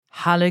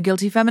Hello,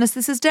 Guilty Feminists.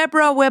 This is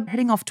Deborah. We're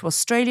heading off to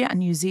Australia and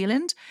New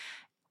Zealand,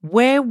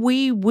 where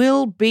we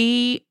will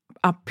be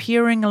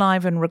appearing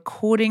live and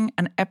recording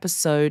an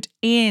episode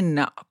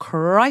in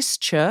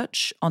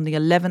Christchurch on the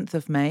 11th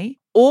of May,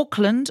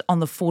 Auckland on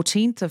the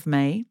 14th of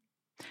May,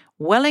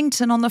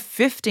 Wellington on the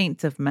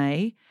 15th of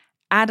May,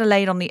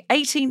 Adelaide on the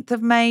 18th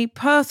of May,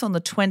 Perth on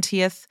the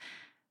 20th,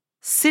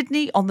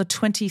 Sydney on the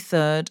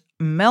 23rd,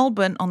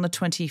 Melbourne on the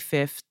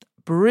 25th,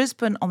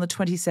 Brisbane on the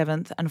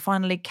 27th, and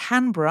finally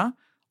Canberra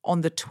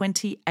on the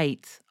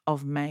 28th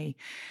of May.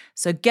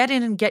 So get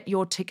in and get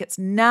your tickets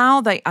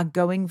now. They are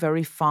going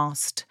very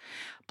fast.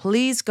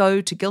 Please go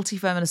to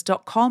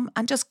guiltyfeminist.com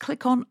and just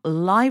click on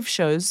live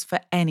shows for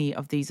any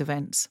of these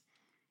events.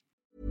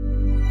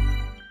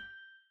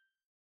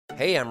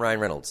 Hey, I'm Ryan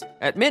Reynolds.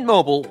 At Mint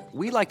Mobile,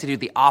 we like to do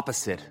the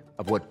opposite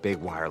of what Big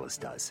Wireless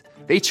does.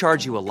 They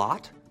charge you a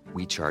lot.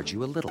 We charge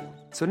you a little.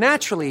 So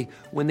naturally,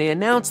 when they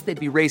announced they'd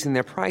be raising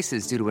their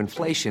prices due to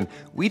inflation,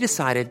 we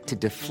decided to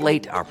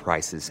deflate our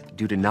prices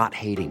due to not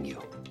hating you.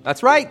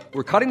 That's right.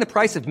 We're cutting the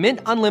price of Mint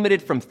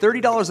Unlimited from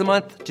 $30 a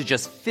month to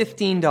just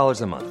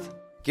 $15 a month.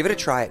 Give it a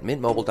try at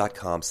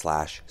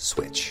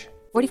mintmobile.com/switch.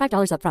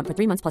 $45 up front for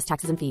 3 months plus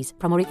taxes and fees.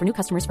 Promo rate for new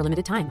customers for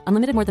limited time.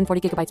 Unlimited more than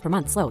 40 gigabytes per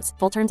month. Slows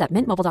full terms at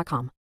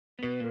mintmobile.com.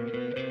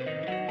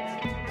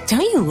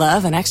 Don't you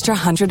love an extra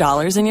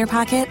 $100 in your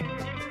pocket?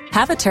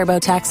 Have a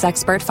TurboTax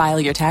expert file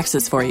your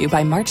taxes for you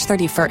by March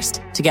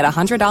 31st to get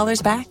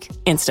 $100 back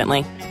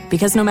instantly.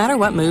 Because no matter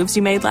what moves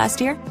you made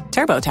last year,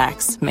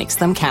 TurboTax makes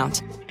them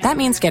count. That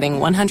means getting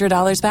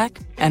 $100 back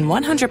and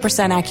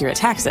 100% accurate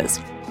taxes,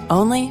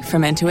 only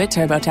from Intuit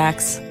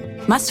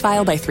TurboTax. Must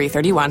file by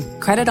 3/31.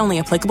 Credit only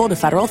applicable to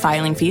federal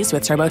filing fees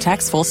with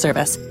TurboTax full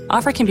service.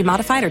 Offer can be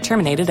modified or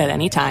terminated at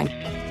any time.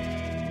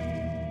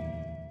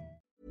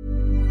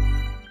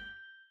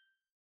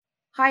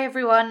 Hi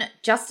everyone,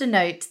 just a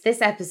note, this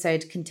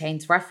episode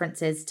contains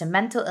references to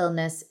mental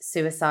illness,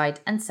 suicide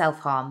and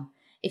self-harm.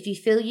 If you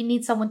feel you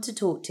need someone to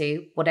talk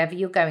to, whatever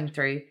you're going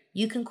through,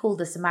 you can call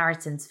the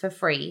Samaritans for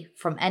free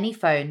from any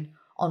phone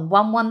on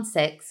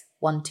 116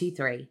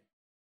 123.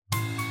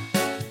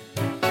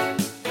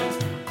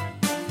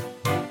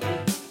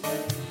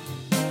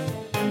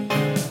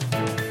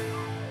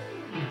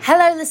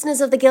 Hello,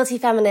 listeners of The Guilty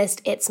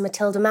Feminist. It's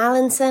Matilda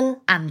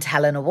Mallinson And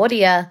Helena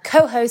Wadia,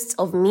 co-hosts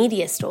of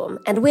Media Storm,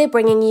 and we're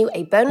bringing you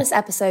a bonus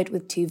episode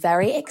with two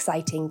very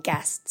exciting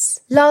guests.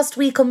 Last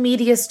week on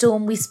Media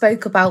Storm, we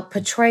spoke about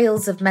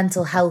portrayals of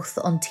mental health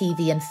on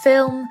TV and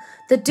film,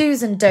 the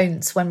do's and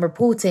don'ts when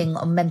reporting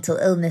on mental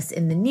illness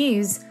in the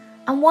news,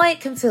 and why it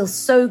can feel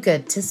so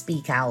good to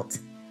speak out.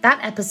 That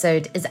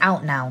episode is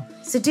out now,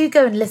 so do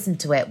go and listen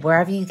to it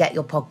wherever you get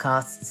your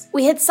podcasts.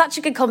 We had such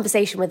a good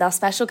conversation with our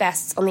special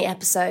guests on the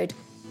episode,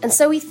 and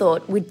so we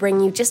thought we'd bring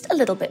you just a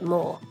little bit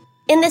more.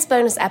 In this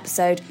bonus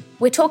episode,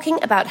 we're talking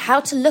about how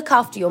to look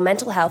after your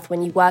mental health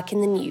when you work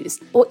in the news,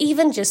 or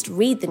even just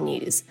read the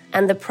news,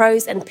 and the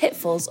pros and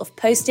pitfalls of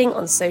posting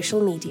on social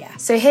media.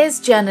 So here's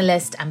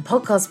journalist and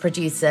podcast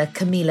producer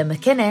Kamilah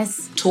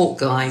McInnis. Talk,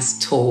 guys,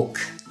 talk.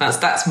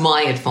 That's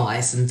my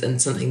advice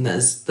and something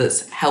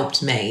that's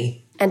helped me.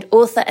 And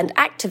author and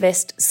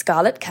activist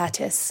Scarlett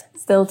Curtis.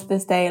 Still to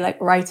this day,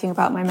 writing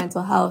about my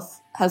mental health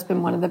has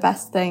been one of the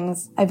best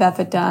things I've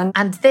ever done.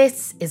 And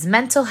this is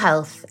Mental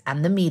Health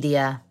and the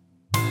Media.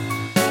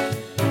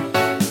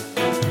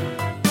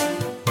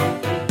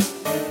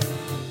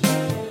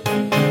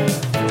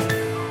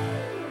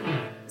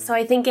 So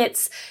I think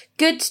it's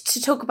good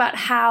to talk about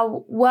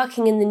how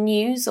working in the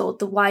news or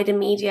the wider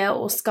media,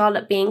 or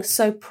Scarlett being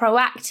so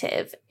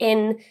proactive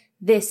in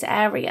this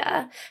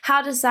area,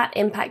 how does that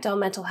impact our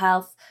mental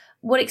health?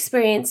 What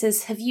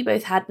experiences have you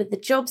both had with the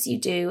jobs you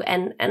do,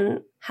 and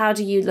how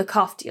do you look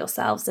after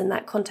yourselves in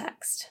that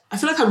context? I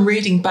feel like I'm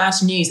reading bad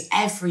news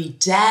every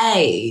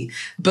day,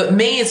 but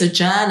me as a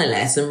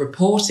journalist and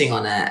reporting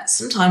on it,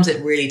 sometimes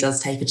it really does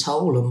take a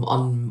toll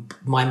on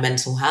my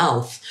mental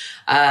health.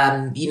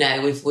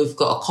 We've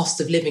got a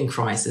cost of living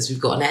crisis. We've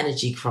got an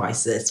energy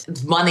crisis.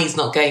 Money's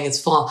not going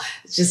as far.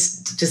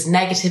 Just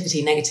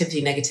negativity.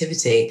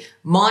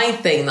 My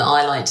thing that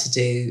I like to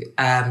do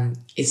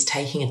is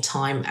taking a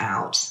time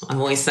out.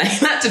 I'm always saying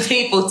that to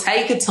people,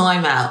 take a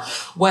time out,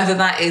 whether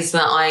that is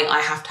that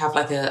I have to have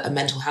a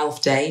mental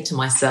health day to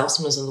myself,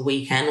 sometimes on the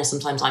weekend, or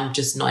sometimes I'm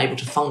just not able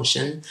to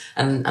function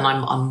and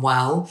I'm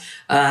unwell,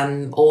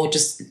 or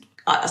just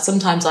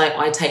sometimes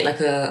I take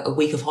a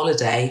week of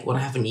holiday when I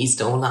haven't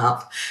used it all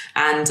up,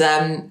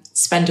 and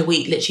spend a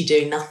week literally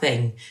doing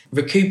nothing,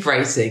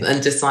 recuperating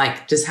and just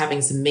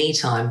having some me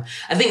time.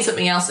 I think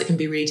something else that can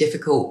be really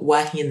difficult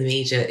working in the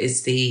media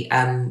is the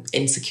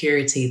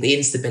insecurity, the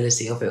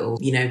instability of it all.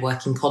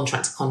 Working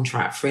contract to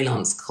contract,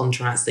 freelance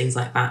contracts, things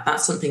like that.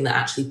 That's something that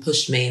actually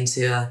pushed me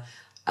into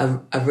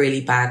a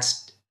really bad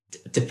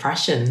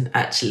depression,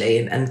 actually,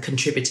 and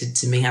contributed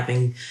to me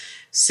having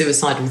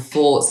suicidal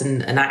thoughts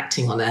and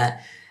acting on it.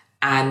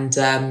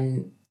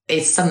 And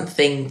it's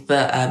something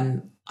that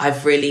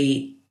I've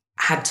really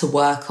had to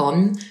work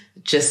on,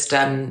 just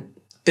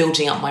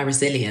building up my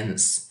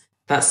resilience.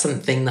 That's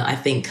something that I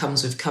think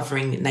comes with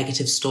covering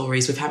negative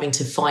stories, with having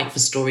to fight for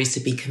stories to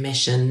be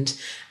commissioned,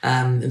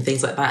 and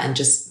things like that, and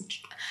just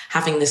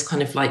having this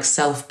kind of like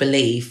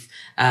self-belief.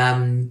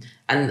 And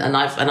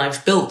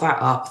I've built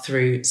that up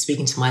through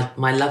speaking to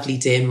my lovely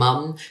dear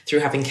mum,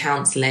 through having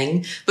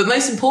counselling, but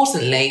most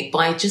importantly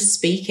by just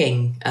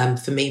speaking,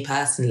 for me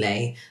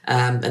personally.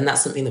 And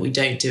that's something that we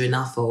don't do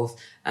enough of,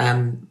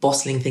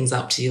 bottling things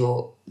up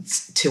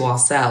to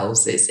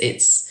ourselves.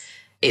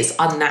 It's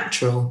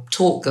unnatural.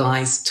 Talk,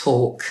 guys,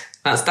 talk.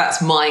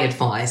 That's my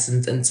advice,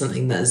 and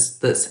something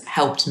that's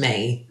helped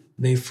me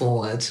move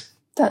forward.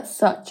 That's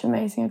such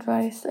amazing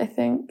advice, I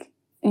think.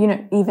 You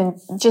know, even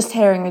just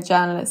hearing a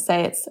journalist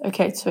say it's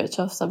okay to switch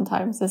off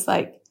sometimes is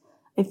like,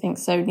 I think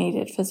so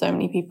needed for so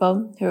many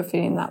people who are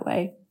feeling that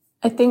way.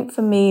 I think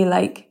for me,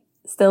 like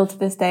still to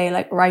this day,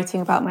 like writing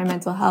about my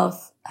mental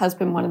health has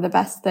been one of the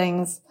best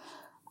things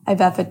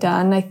I've ever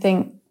done. I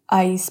think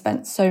I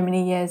spent so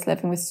many years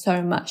living with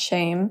so much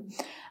shame.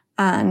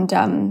 And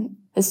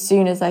as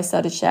soon as I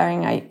started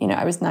sharing,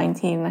 I was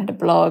 19 and I had a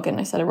blog and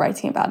I started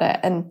writing about it.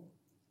 And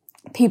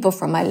people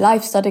from my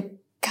life started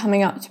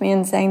coming up to me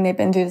and saying they've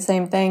been through the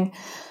same thing.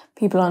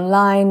 People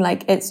online,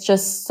 like it's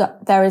just,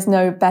 there is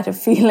no better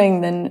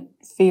feeling than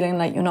feeling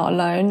like you're not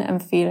alone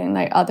and feeling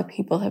like other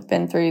people have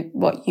been through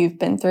what you've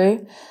been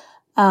through.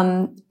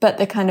 But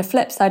the kind of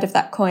flip side of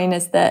that coin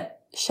is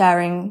that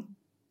sharing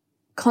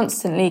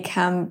constantly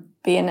can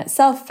be in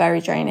itself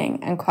very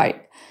draining and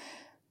quite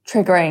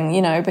triggering,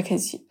 you know,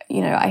 because,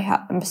 you know,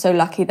 I'm so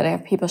lucky that I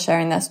have people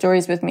sharing their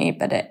stories with me,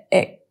 but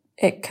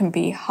it can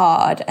be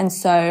hard. And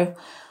so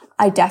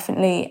I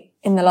definitely,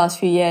 in the last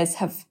few years,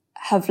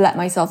 have let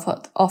myself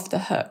off the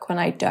hook when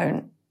I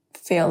don't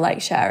feel like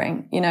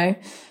sharing, you know.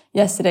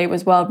 Yesterday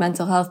was World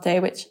Mental Health Day,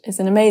 which is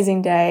an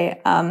amazing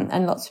day,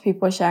 and lots of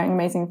people are sharing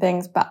amazing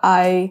things, but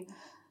I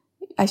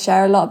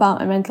share a lot about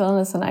my mental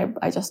illness, and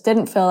I just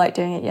didn't feel like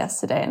doing it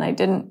yesterday, and I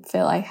didn't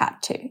feel I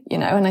had to, you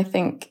know. And I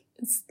think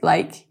it's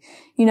like,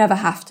 you never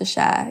have to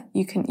share.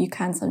 You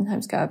can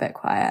sometimes go a bit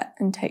quiet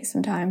and take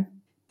some time.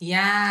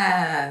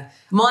 Yeah.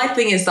 My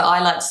thing is that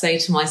I like to say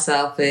to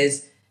myself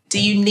is,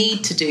 do you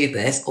need to do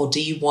this or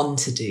do you want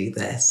to do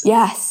this?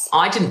 Yes.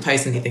 I didn't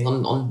post anything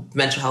on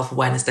Mental Health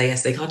Awareness Day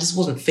yesterday. I just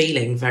wasn't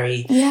feeling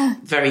very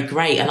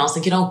great. And I was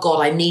thinking, oh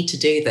God, I need to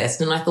do this.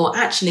 And I thought,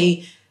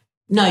 actually,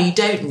 no, you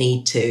don't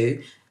need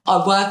to.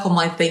 I work on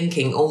my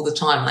thinking all the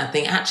time. And I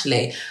think,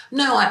 actually,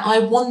 no, I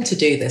want to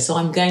do this. So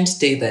I'm going to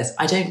do this.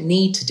 I don't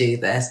need to do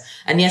this.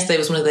 And yesterday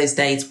was one of those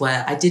days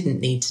where I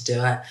didn't need to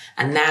do it.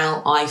 And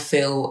now I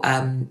feel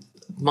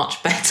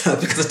much better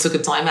because I took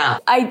a time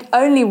out. I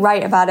only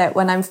write about it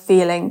when I'm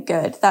feeling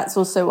good. That's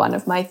also one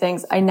of my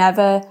things. I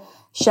never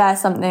share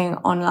something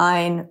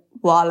online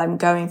while I'm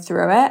going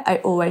through it. I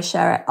always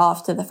share it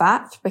after the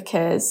fact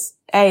because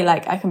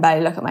I can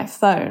barely look at my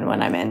phone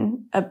when I'm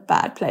in a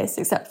bad place,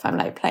 except if I'm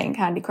like playing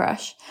Candy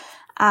Crush.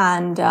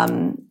 And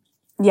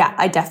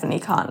I definitely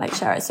can't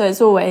share it. So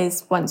it's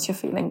always once you're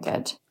feeling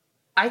good.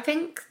 I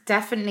think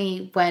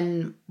definitely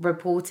when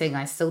reporting,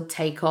 I still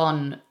take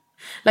on,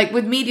 like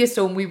with Media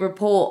Storm, we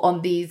report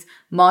on these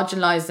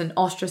marginalized and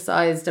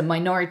ostracized and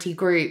minority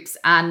groups.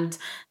 And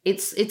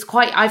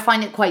I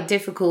find it quite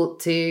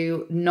difficult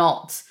to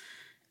not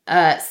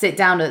sit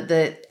down at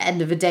the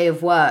end of a day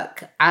of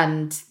work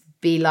and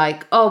be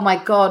like, oh my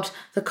God,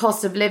 the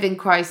cost of living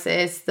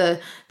crisis,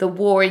 the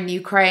war in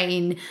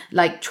Ukraine,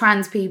 like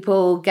trans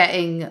people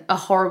getting a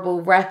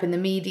horrible rep in the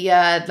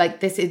media,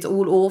 like this, it's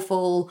all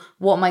awful.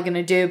 What am I going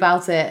to do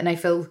about it? And I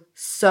feel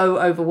so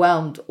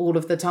overwhelmed all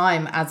of the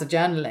time as a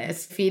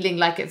journalist, feeling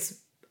like it's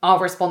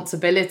our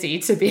responsibility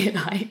to be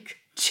like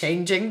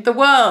changing the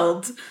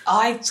world.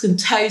 I can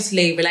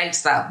totally relate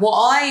to that. What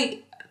I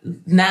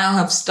now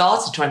have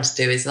started trying to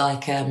do is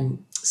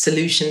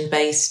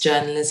solution-based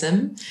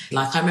journalism.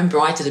 Like I remember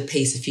I did a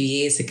piece a few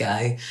years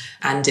ago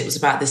and it was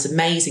about this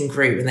amazing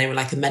group and they were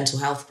like a mental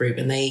health group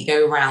and they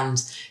go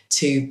around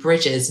to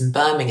bridges in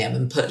Birmingham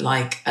and put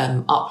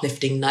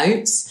uplifting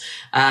notes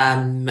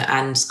and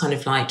kind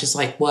of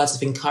just words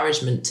of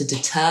encouragement to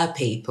deter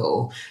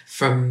people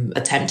from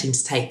attempting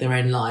to take their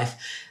own life.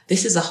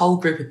 This is a whole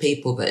group of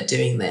people that are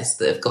doing this,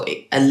 that have got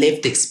a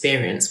lived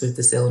experience with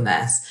this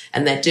illness,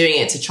 and they're doing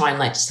it to try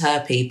and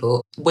deter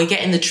people. We're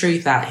getting the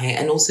truth out here,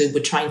 and also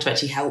we're trying to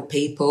actually help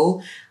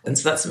people. And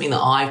so that's something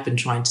that I've been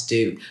trying to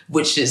do,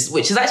 which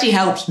has actually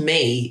helped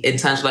me in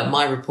terms of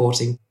my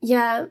reporting.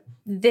 Yeah,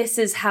 this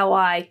is how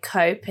I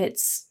cope.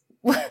 It's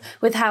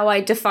with how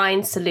I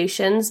define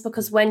solutions,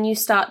 because when you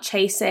start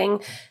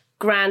chasing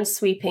grand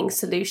sweeping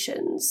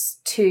solutions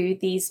to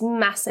these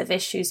massive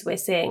issues we're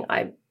seeing,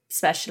 I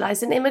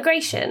specialize in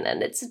immigration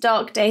and it's a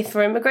dark day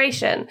for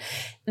immigration,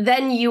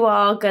 then you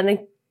are going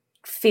to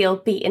feel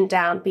beaten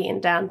down.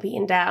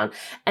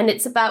 And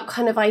it's about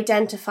kind of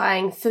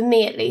identifying, for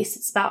me at least,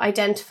 it's about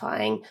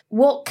identifying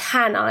what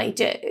can I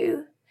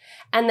do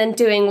and then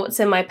doing what's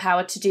in my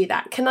power to do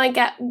that. Can I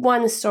get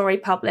one story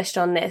published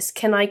on this?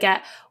 Can I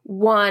get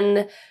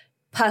one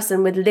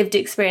person with lived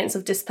experience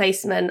of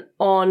displacement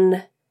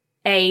on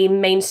a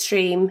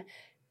mainstream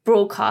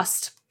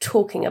broadcast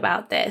talking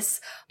about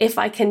this. If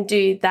I can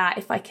do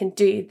that,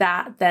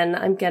 then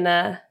I'm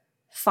gonna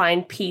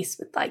find peace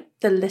with like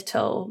the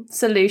little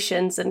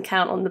solutions and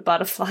count on the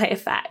butterfly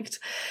effect,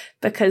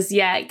 because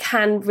it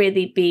can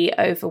really be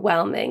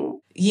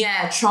overwhelming.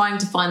 Yeah, trying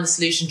to find the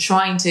solution,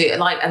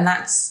 and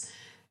that's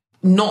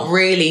not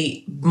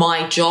really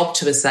my job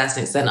to a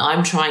certain extent.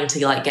 I'm trying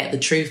to like get the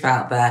truth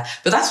out there,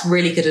 but that's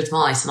really good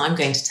advice, and I'm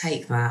going to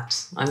take that.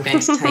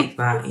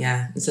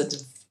 Yeah, instead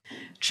of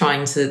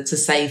trying to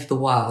save the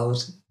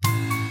world.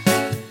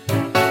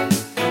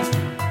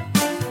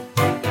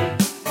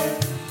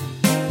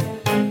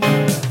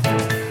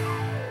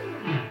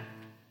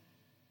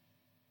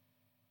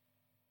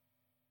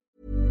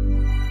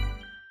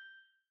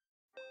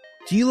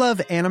 Do you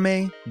love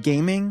anime,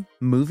 gaming,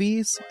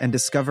 movies, and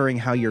discovering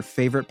how your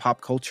favorite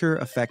pop culture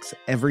affects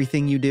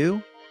everything you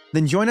do?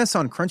 Then join us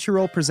on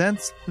Crunchyroll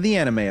Presents The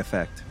Anime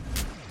Effect.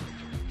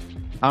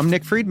 I'm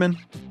Nick Friedman.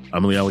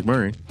 I'm Lee Alec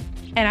Murray.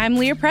 And I'm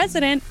Leah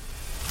President.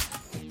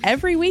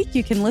 Every week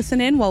you can listen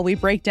in while we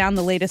break down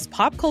the latest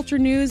pop culture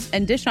news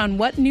and dish on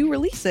what new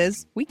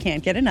releases we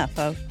can't get enough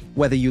of.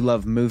 Whether you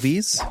love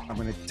movies, I'm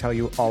going to tell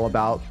you all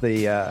about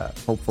the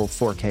hopeful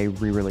 4K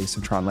re-release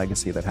of Tron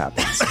Legacy that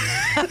happens.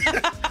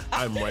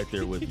 I'm right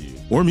there with you.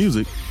 Or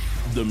music.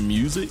 The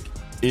music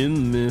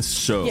in this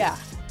show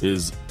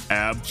is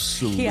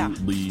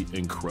absolutely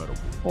incredible.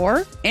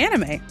 Or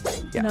anime.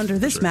 And under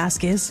this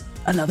mask is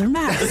another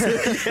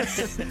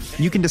mask.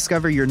 You can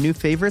discover your new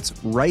favorites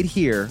right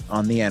here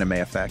on The Anime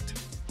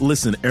Effect.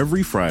 Listen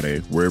every Friday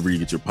wherever you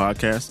get your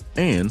podcasts,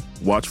 and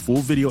watch full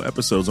video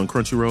episodes on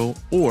Crunchyroll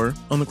or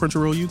on the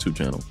Crunchyroll YouTube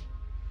channel.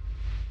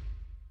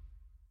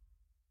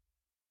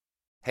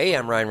 Hey,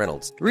 I'm Ryan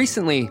Reynolds.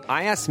 Recently,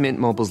 I asked Mint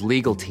Mobile's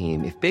legal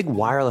team if big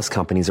wireless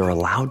companies are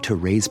allowed to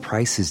raise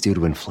prices due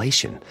to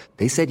inflation.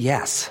 They said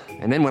yes.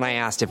 And then when I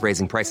asked if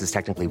raising prices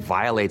technically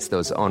violates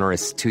those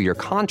onerous 2-year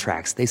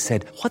contracts, they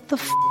said, "What the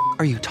f***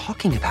 are you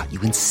talking about,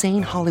 you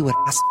insane Hollywood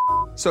ass?"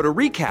 So to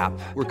recap,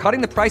 we're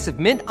cutting the price of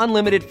Mint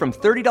Unlimited from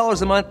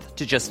 $30 a month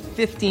to just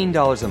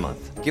 $15 a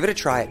month. Give it a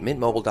try at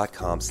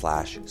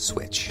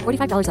mintmobile.com/switch.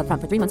 $45 up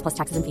front for 3 months plus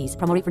taxes and fees.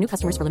 Promo rate for new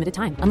customers for limited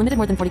time. Unlimited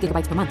more than 40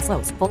 gigabytes per month.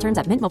 Slows full terms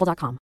at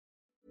mintmobile.com.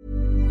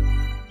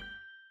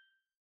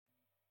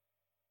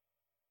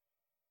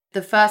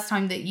 The first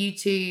time that you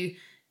two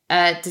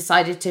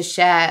decided to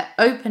share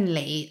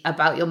openly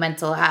about your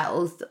mental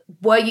health,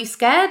 were you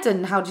scared,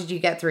 and how did you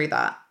get through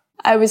that?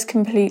 I was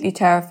completely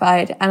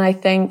terrified, and I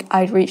think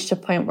I'd reached a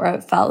point where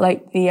it felt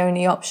like the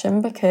only option,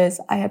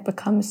 because I had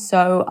become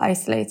so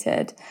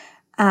isolated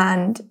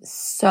and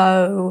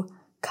so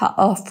cut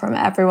off from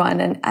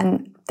everyone,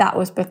 and that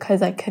was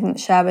because I couldn't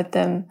share with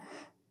them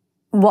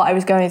what I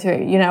was going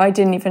through. You know, I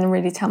didn't even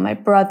really tell my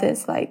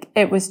brothers. Like,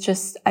 it was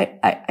just,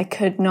 I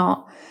could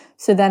not.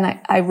 So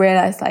then I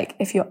realized, like,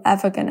 if you're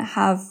ever going to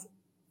have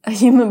a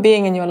human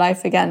being in your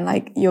life again,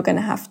 like, you're going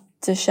to have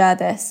to share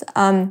this.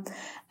 And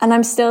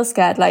I'm still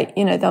scared. Like,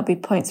 you know, there'll be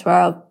points where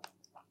I'll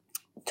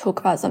talk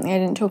about something I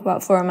didn't talk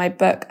about before in my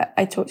book.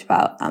 I talked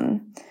about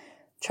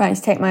trying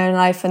to take my own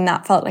life, and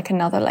that felt like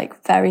another, like,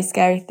 very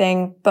scary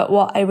thing. But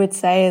what I would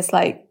say is,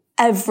 like,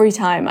 every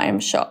time I am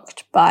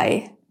shocked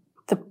by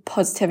the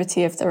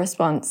positivity of the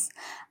response,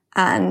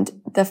 and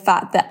the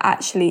fact that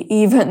actually,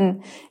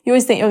 even, you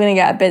always think you're going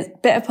to get a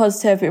bit of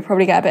positive, but you'll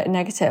probably get a bit of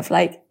negative.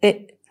 Like,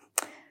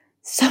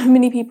 so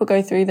many people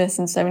go through this,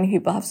 and so many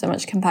people have so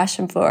much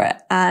compassion for it.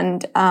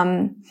 And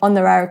on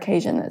the rare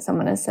occasion that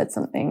someone has said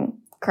something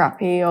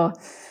crappy or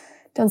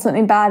done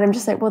something bad, I'm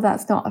just like, well,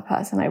 that's not a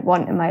person I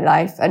want in my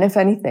life. And if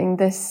anything,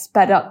 this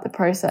sped up the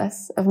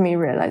process of me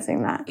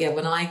realizing that. Yeah,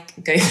 when I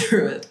go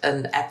through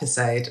an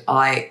episode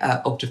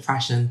of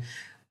depression,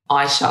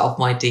 I shut off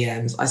my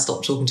DMs, I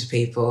stop talking to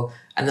people,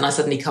 and then I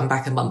suddenly come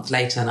back a month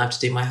later and I have to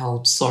do my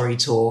whole sorry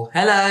tour.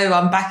 Hello,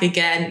 I'm back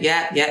again.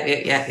 Yeah.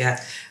 I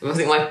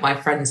think my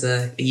friends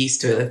are used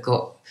to it. They've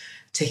got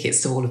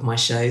tickets to all of my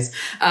shows.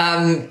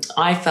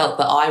 I felt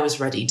that I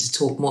was ready to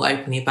talk more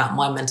openly about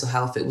my mental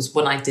health. It was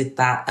when I did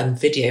that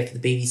video for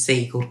the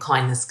BBC called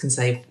Kindness Can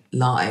Save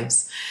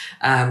Lives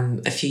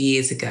a few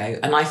years ago.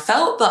 And I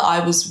felt that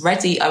I was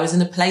ready. I was in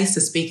a place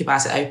to speak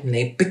about it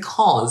openly,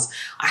 because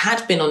I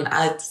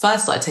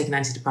first started taking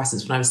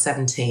antidepressants when I was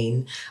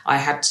 17. I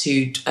had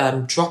to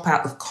drop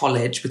out of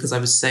college because I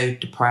was so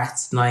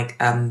depressed,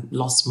 and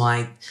lost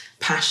my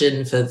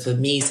passion for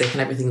music and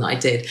everything that I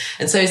did.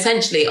 And so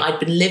essentially I'd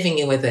been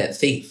living with it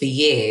for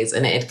years,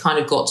 and it had kind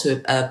of got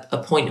to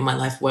a point in my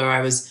life where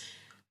I was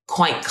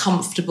quite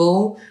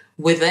comfortable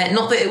with it.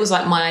 Not that it was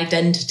like my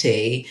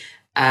identity,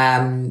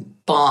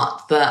 but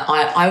that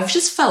I've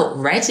just felt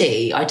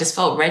ready. I just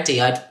felt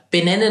ready. I'd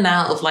been in and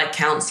out of like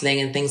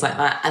counselling and things like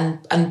that.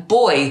 And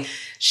boy,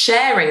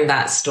 sharing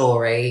that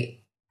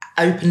story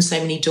opened so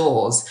many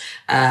doors.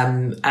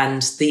 And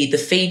the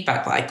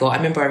feedback that I got, I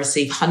remember I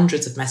received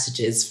hundreds of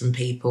messages from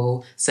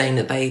people saying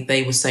that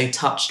they were so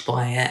touched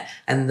by it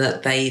and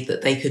that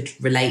they could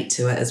relate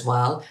to it as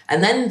well.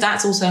 And then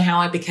that's also how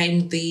I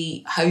became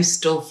the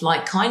host of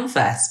like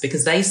Kindfest,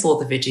 because they saw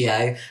the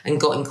video and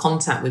got in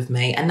contact with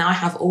me. And now I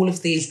have all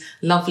of these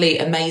lovely,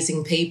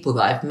 amazing people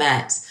that I've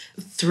met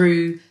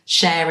through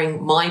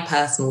sharing my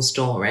personal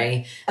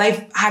story.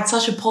 They've had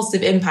such a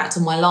positive impact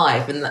on my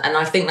life. And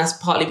I think that's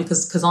partly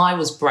because I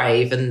was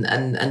brave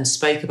and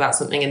spoke about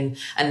something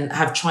and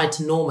have tried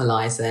to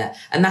normalize it.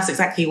 And that's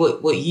exactly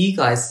what you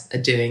guys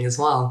are doing as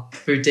well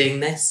through doing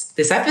this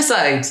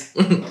episode.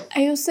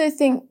 I also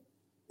think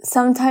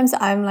sometimes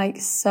I'm like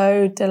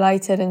so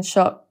delighted and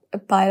shocked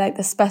by like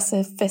the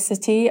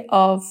specificity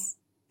of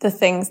the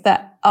things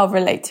that I'll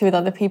relate to with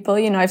other people.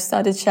 You know, I've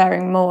started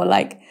sharing more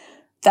like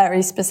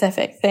very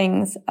specific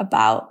things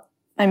about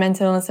my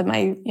mental illness and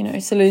my, you know,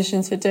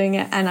 solutions for doing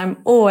it. And I'm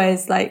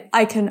always like,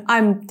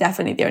 I'm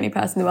definitely the only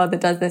person in the world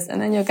that does this.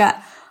 And then you'll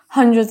get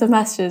hundreds of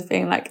messages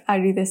being like, I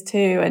do this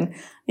too. And,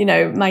 you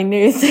know, my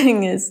new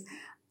thing is,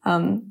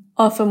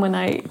 often when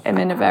I am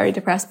in a very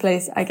depressed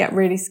place, I get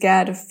really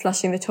scared of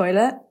flushing the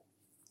toilet.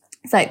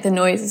 It's like the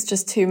noise is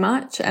just too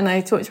much. And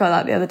I talked about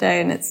that the other day,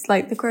 and it's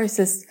like the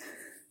grossest,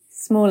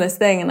 smallest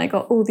thing. And I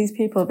got all these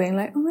people being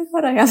like, oh my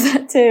God, I have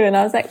that too. And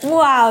I was like,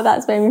 wow,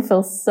 that's made me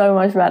feel so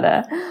much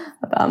better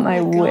about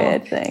my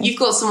weird thing. You've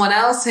got someone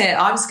else here.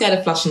 I'm scared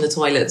of flushing the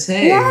toilet too.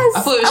 Yes.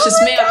 I thought it was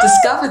just me. God. I've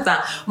discovered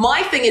that.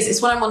 My thing is,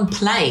 it's when I'm on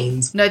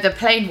planes. No, the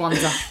plane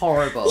ones are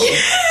horrible.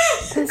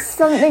 There's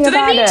something Do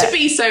about they need it. to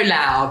be so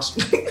loud?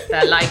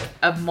 They're like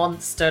a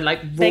monster, like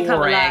roaring. They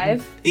come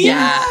alive.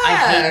 Yeah, I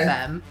hate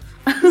them.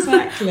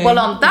 Exactly. Well,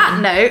 on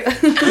that note...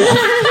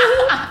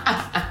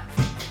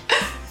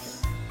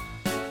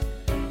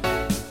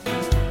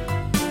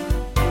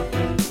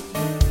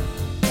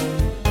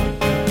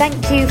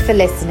 Thank you for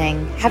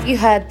listening. Have you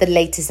heard the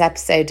latest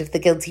episode of The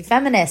Guilty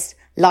Feminist,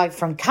 live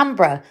from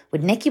Canberra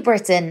with Nikki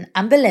Britton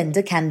and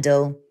Belinda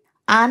Kendall?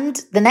 And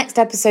the next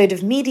episode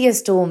of Media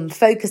Storm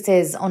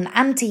focuses on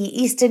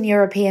anti-Eastern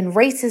European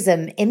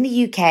racism in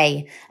the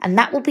UK, and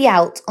that will be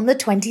out on the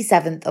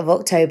 27th of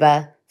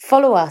October.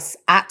 Follow us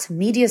at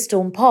Media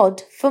Storm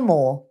Pod for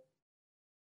more.